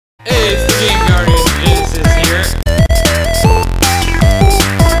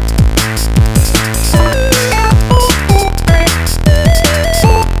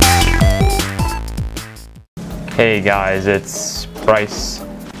Hey guys, it's Bryce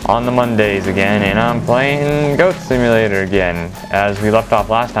on the Mondays again, and I'm playing Goat Simulator again. As we left off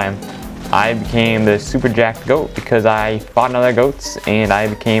last time, I became the super jacked goat because I fought other goats and I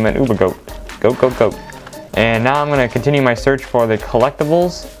became an uber goat. Goat. And now I'm going to continue my search for the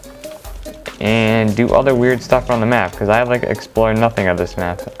collectibles and do other weird stuff on the map because I like explored nothing of this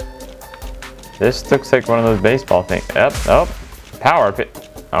map. This looks like one of those baseball things. Oh, power pit.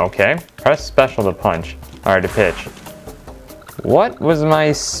 Okay, press special to punch, or to pitch. What was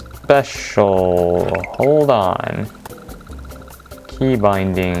my special? Hold on. Key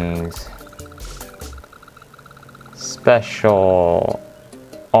bindings. Special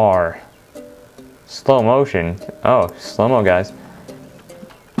R. Slow motion. Oh, slow-mo, guys.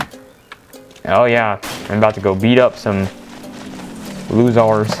 Oh yeah, I'm about to go beat up some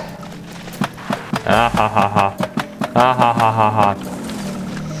losers. Ah ha ha ha. Ah ha ha ha ha.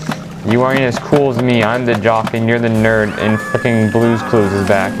 You aren't as cool as me. I'm the jock and you're the nerd, and freaking Blue's Clues is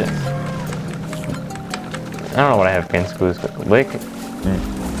back. I don't know what I have against Blue's Clues. Lick.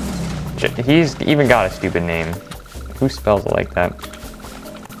 He's even got a stupid name. Who spells it like that?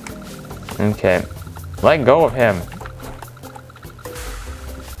 Okay. Let go of him.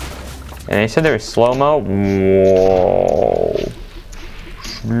 And they said there was slow-mo. Whoa.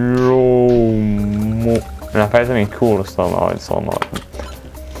 Slow-mo. And if I had something cool to slow-mo, I'd slow-mo it.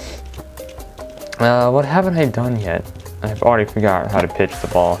 What haven't I done yet? I've already forgot how to pitch the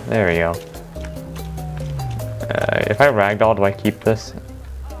ball. There we go. If I ragdoll, do I keep this?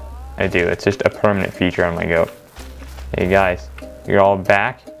 I do. It's just a permanent feature on my goat. Hey guys, you're all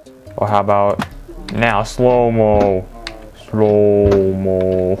back? Or how about now slow-mo?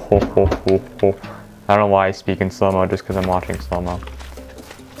 Slow-mo. Ho, ho, ho, ho. I don't know why I speak in slow-mo, just because I'm watching slow-mo.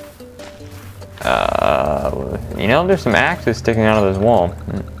 You know, there's some axes sticking out of this wall.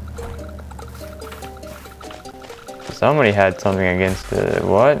 Somebody had something against the...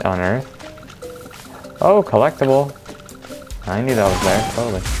 What on earth? Oh, collectible. I knew that was there,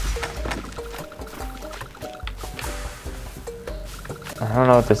 totally. I don't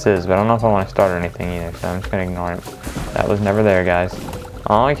know what this is, but I don't know if I want to start or anything either, so I'm just going to ignore it. That was never there, guys.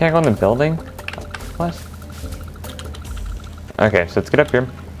 Oh, I can't go in the building? What? Okay, so let's get up here.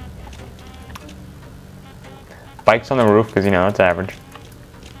 Bikes on the roof, because, you know, it's average.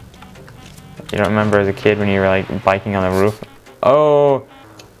 You don't remember as a kid when you were like biking on the roof? Oh,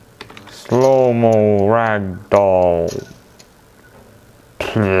 slow-mo ragdoll.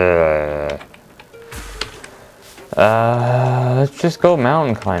 Let's just go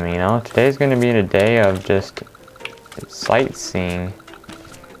mountain climbing, you know? Today's gonna be a day of just sightseeing.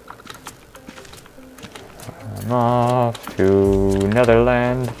 I'm off to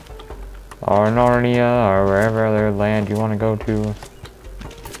Netherland, or Narnia, or wherever other land you want to go to.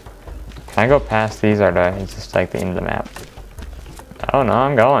 Can I go past these, or do I, it's just like the end of the map? Oh no,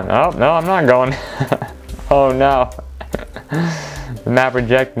 I'm going. Oh no, I'm not going. Oh no. The map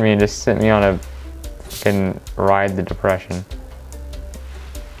rejected me and just sent me on a fucking ride the depression.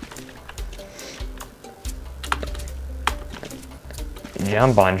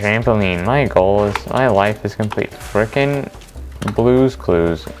 Jump on trampoline. My life is complete. Frickin' Blue's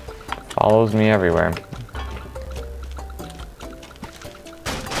Clues follows me everywhere.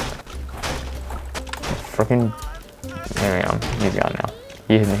 Frickin', there we go. He's gone now.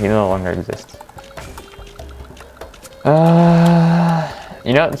 He no longer exists.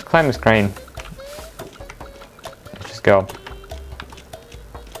 You know what? Let's climb this crane. Let's just go.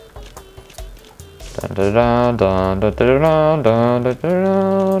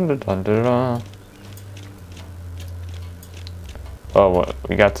 Oh,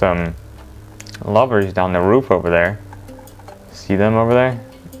 we got some lovers down the roof over there. See them over there?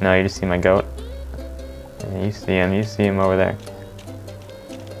 No, you just see my goat. Yeah, you see him over there.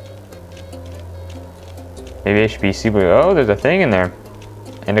 Maybe I should be super... Oh, there's a thing in there.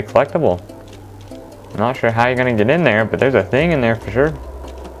 And a collectible. I'm not sure how you're gonna get in there, but there's a thing in there for sure.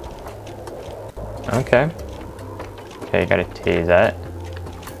 Okay. Okay, you gotta tase that.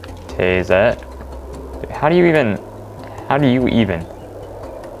 Tase that. How do you even...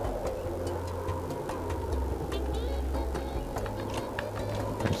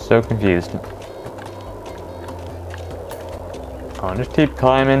 I'm so confused. I'll just keep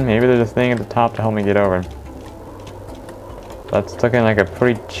climbing. Maybe there's a thing at the top to help me get over. That's looking like a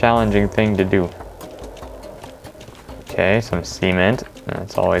pretty challenging thing to do. Okay, some cement.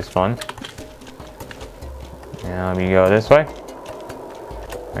 That's always fun. Now we go this way.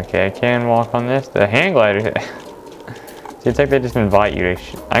 Okay, I can walk on this. The hang glider. See, it's like they just invite you to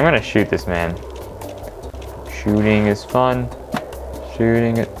I'm gonna shoot this man. Shooting is fun.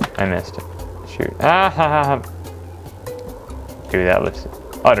 Shooting it. I missed it. Shoot. Ah ha ha ha. Dude, that was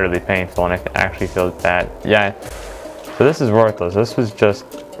utterly painful, and I actually feel bad. Yeah. So this is worthless. This was just...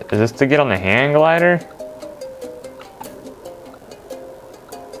 Is this to get on the hang glider?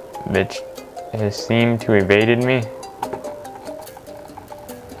 Which has seemed to evaded me.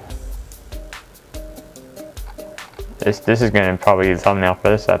 This is gonna probably be the thumbnail for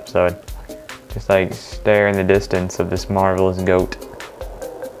this episode. Just like stare in the distance of this marvelous goat.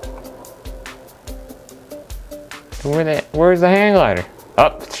 Where's the hang glider?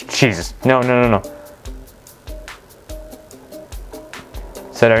 Oh, Jesus. No.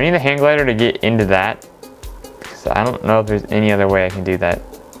 So do I need the hang glider to get into that? Because I don't know if there's any other way I can do that.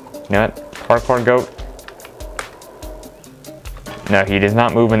 You know what? Parkour goat. No, he does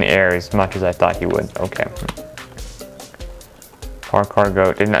not move in the air as much as I thought he would. Okay. Parkour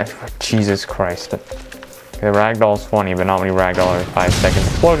goat. Didn't I? Jesus Christ. The ragdoll's funny, but not when you ragdoll every 5 seconds.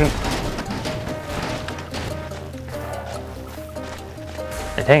 Explosion!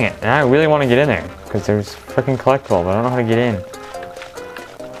 Dang it. And I really want to get in there. Because there's freaking collectible, but I don't know how to get in.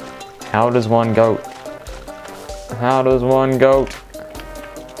 How does one goat? How does one goat?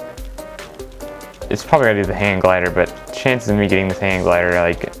 It's probably gotta do the hang glider, but chances of me getting this hang glider are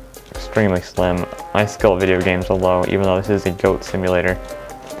like extremely slim. My skill at video games are low, even though this is a goat simulator,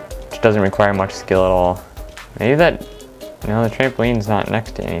 which doesn't require much skill at all. Maybe that, you know, the trampoline's not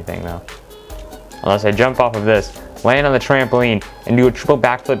next to anything though. Unless I jump off of this, land on the trampoline, and do a triple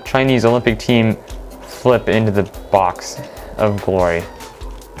backflip Chinese Olympic team flip into the box of glory.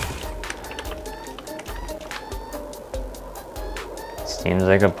 Seems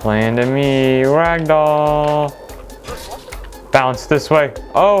like a plan to me. Ragdoll. Bounce this way.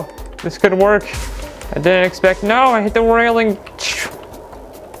 Oh, this could work. I didn't expect. No, I hit the railing.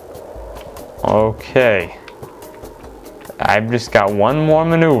 Okay. I've just got one more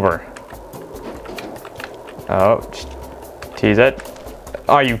maneuver. Oh, tease it.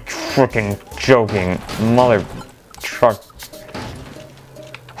 Are you freaking joking, mother truck?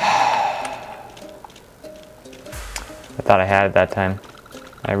 I thought I had it that time.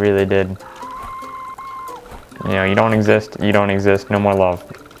 I really did. You know, you don't exist, no more love.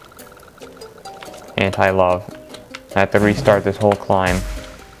 Anti-love. I have to restart this whole climb.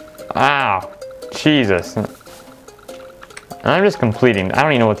 Ow! Jesus. And I'm just completing, I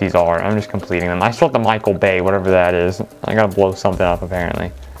don't even know what these are, I'm just completing them. I still have the Michael Bay, whatever that is. I gotta blow something up apparently.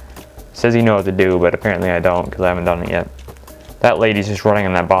 It says you know what to do, but apparently I don't, because I haven't done it yet. That lady's just running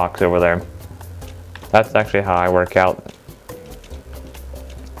in that box over there. That's actually how I work out.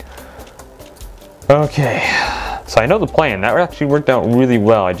 Okay, so I know the plan. That actually worked out really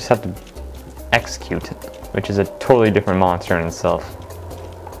well. I just have to execute it, which is a totally different monster in itself.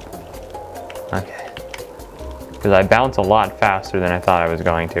 Okay. Because I bounce a lot faster than I thought I was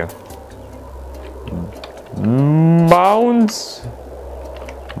going to. Bounce!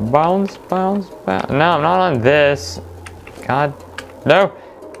 Bounce, bounce, bounce. No, I'm not on this. God. No!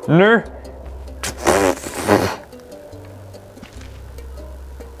 No!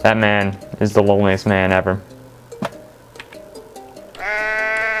 That man is the loneliest man ever.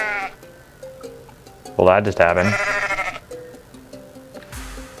 Well, that just happened.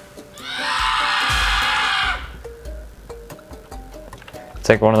 It's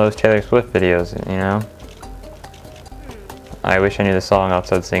like one of those Taylor Swift videos, you know? I wish I knew the song,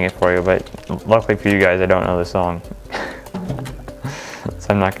 else I'd sing it for you, but luckily for you guys, I don't know the song. So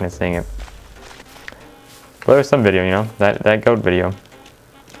I'm not gonna sing it. But there's some video, you know? That goat video.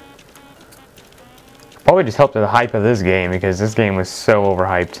 Probably just helped with the hype of this game, because this game was so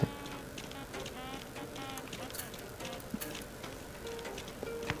overhyped.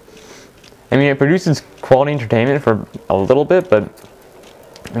 I mean, it produces quality entertainment for a little bit, but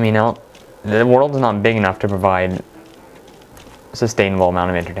I mean, the world is not big enough to provide a sustainable amount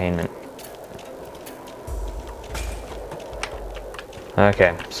of entertainment.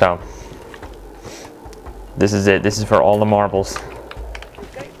 Okay, so this is it. This is for all the marbles.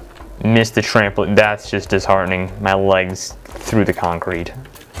 Missed the trampoline. That's just disheartening. My legs through the concrete.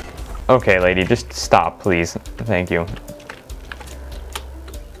 Okay, lady, just stop, please. Thank you.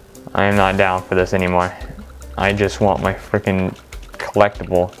 I am not down for this anymore. I just want my freaking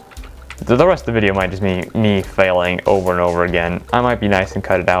collectible. The rest of the video might just be me failing over and over again. I might be nice and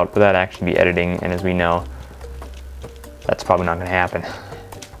cut it out, but that'd actually be editing, and as we know, that's probably not gonna happen.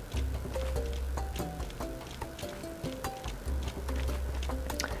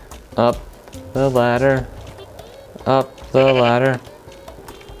 Up the ladder, up the ladder.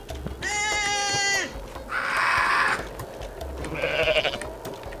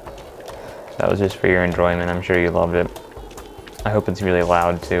 That was just for your enjoyment. I'm sure you loved it. I hope it's really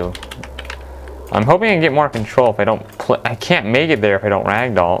loud too. I'm hoping I can get more control if I don't I can't make it there if I don't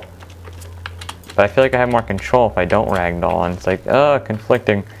ragdoll. But I feel like I have more control if I don't ragdoll, and it's like,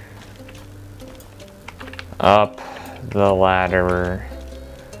 conflicting. Up the ladder.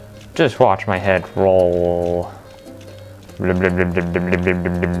 Just watch my head roll.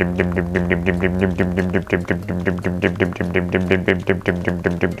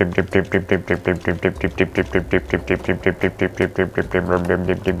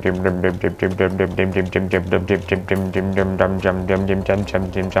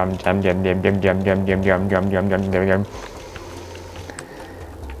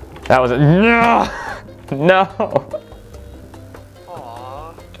 That was it. No! No!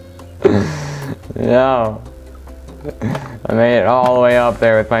 No. I made it all the way up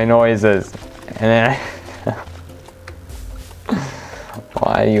there with my noises. And then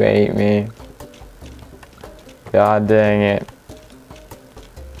why do you hate me? God dang it.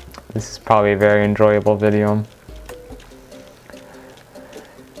 This is probably a very enjoyable video.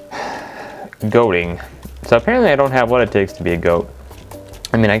 Goating. So apparently I don't have what it takes to be a goat.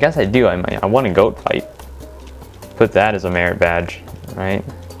 I mean, I guess I do. I won a goat fight. Put that as a merit badge, right?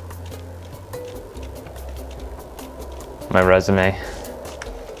 My resume.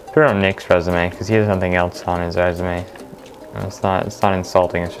 Put it on Nick's resume because he has something else on his resume. It's not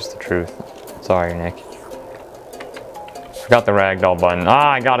insulting. It's just the truth. Sorry, Nick. Forgot the ragdoll button.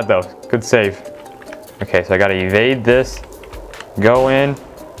 Ah, I got it though. Good save. Okay, so I gotta evade this. Go in.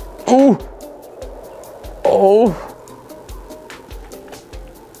 Ooh. Oh.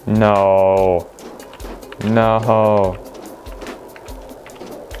 No. No.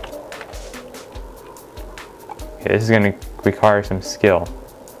 Okay, this is gonna require some skill.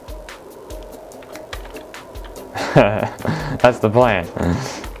 That's the plan.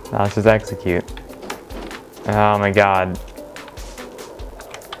 Now let's just execute. Oh my god.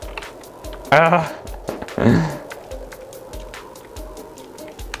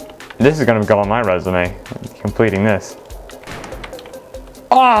 This is gonna go on my resume. Completing this.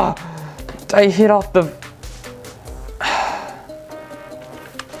 Ah! I hit off the...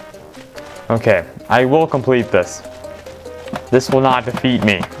 Okay, I will complete this. This will not defeat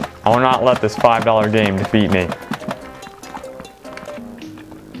me. I will not let this $5 game defeat me.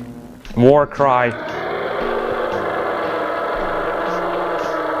 War cry.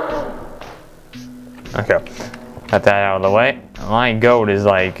 Okay, got that out of the way. My goat is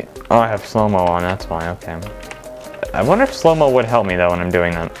like, oh, I have slow-mo on, that's why, okay. I wonder if slow-mo would help me though when I'm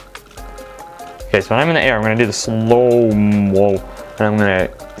doing that. Okay, so when I'm in the air, I'm gonna do the slow-mo, and I'm gonna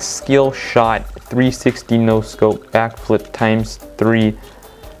skill shot 360 no scope backflip times 3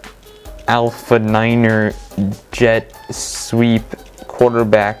 alpha niner jet sweep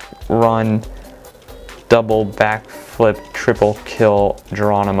quarterback run double backflip triple kill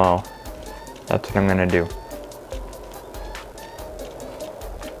Geronimo. That's what I'm gonna do.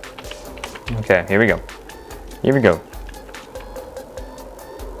 Okay, here we go. Here we go.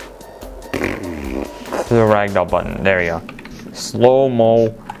 The ragdoll button. There you go. Slow-mo.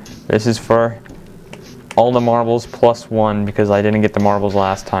 This is for all the marbles plus 1 because I didn't get the marbles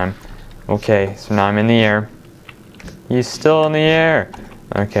last time. Okay, so now I'm in the air. He's still in the air.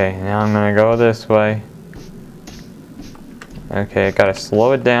 Okay, now I'm gonna go this way. Okay, I gotta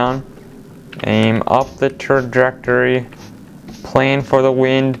slow it down. Aim up the trajectory. Plan for the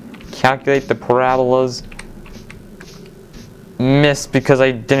wind. Calculate the parabolas. Miss because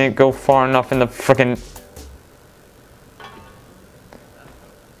I didn't go far enough in the frickin'...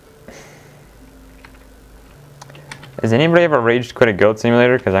 Has anybody ever rage quit a goat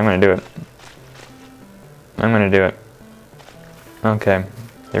simulator? Because I'm going to do it. I'm going to do it. Okay,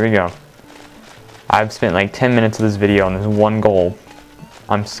 here we go. I've spent like 10 minutes of this video on this one goal.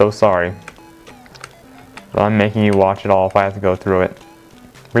 I'm so sorry. But I'm making you watch it all if I have to go through it.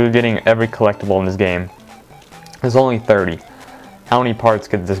 We're getting every collectible in this game. There's only 30. How many parts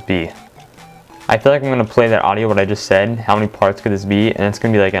could this be? I feel like I'm going to play that audio what I just said. How many parts could this be? And it's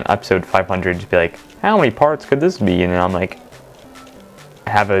going to be like an episode 500. Just be like, how many parts could this be? And then I'm like, I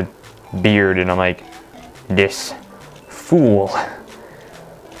have a beard and I'm like, this fool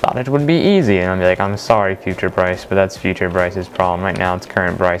thought it would be easy. And I'll be like, I'm sorry, future Bryce, but that's future Bryce's problem. Right now it's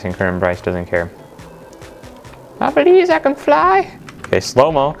current Bryce, and current Bryce doesn't care. I believe I can fly. Okay,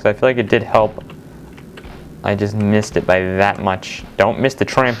 slow-mo, because I feel like it did help. I just missed it by that much. Don't miss the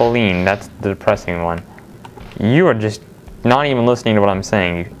trampoline. That's the depressing one. You are just not even listening to what I'm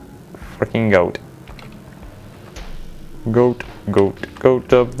saying, you freaking goat. Goat, goat,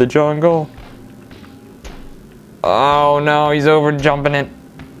 goat of the jungle. Oh no, he's over jumping it.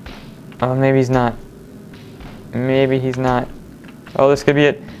 Oh, maybe he's not. Maybe he's not. Oh, this could be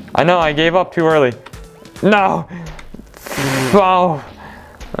it. I know, I gave up too early. No! Oh!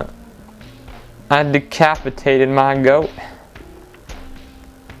 I decapitated my goat.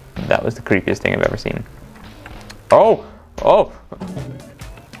 That was the creepiest thing I've ever seen. Oh! Oh!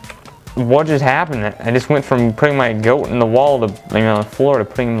 What just happened? I just went from putting my goat in the wall to, on the floor to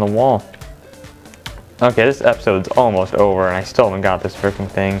putting him in the wall. Okay, this episode's almost over and I still haven't got this freaking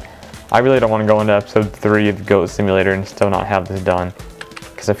thing. I really don't want to go into episode 3 of Goat Simulator and still not have this done.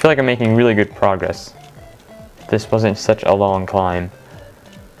 Because I feel like I'm making really good progress. This wasn't such a long climb.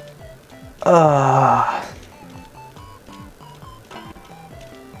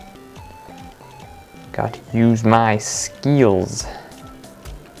 Got to use my skills.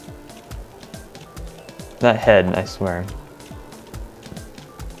 That head, I swear.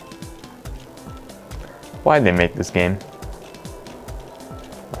 Why'd they make this game?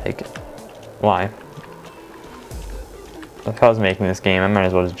 Like, why? If I was making this game, I might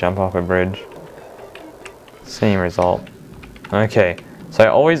as well just jump off a bridge. Same result. Okay, so I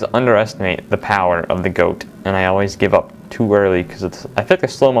always underestimate the power of the goat, and I always give up too early because I think the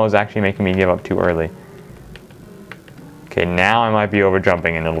slow-mo is actually making me give up too early. Okay, now I might be over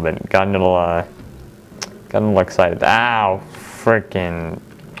jumping a little bit. Got a little excited. Ow, freaking.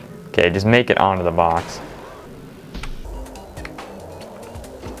 Okay, just make it onto the box.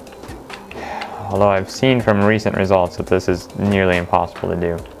 Although I've seen from recent results that this is nearly impossible to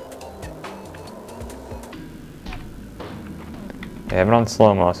do. I have it on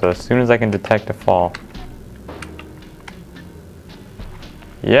slow-mo, so as soon as I can detect a fall.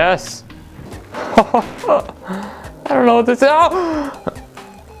 Yes! I don't know what this is. Oh!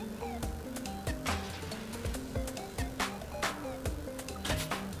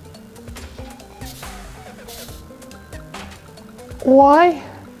 Why?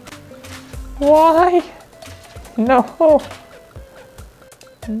 Why? No.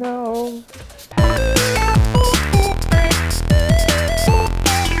 No.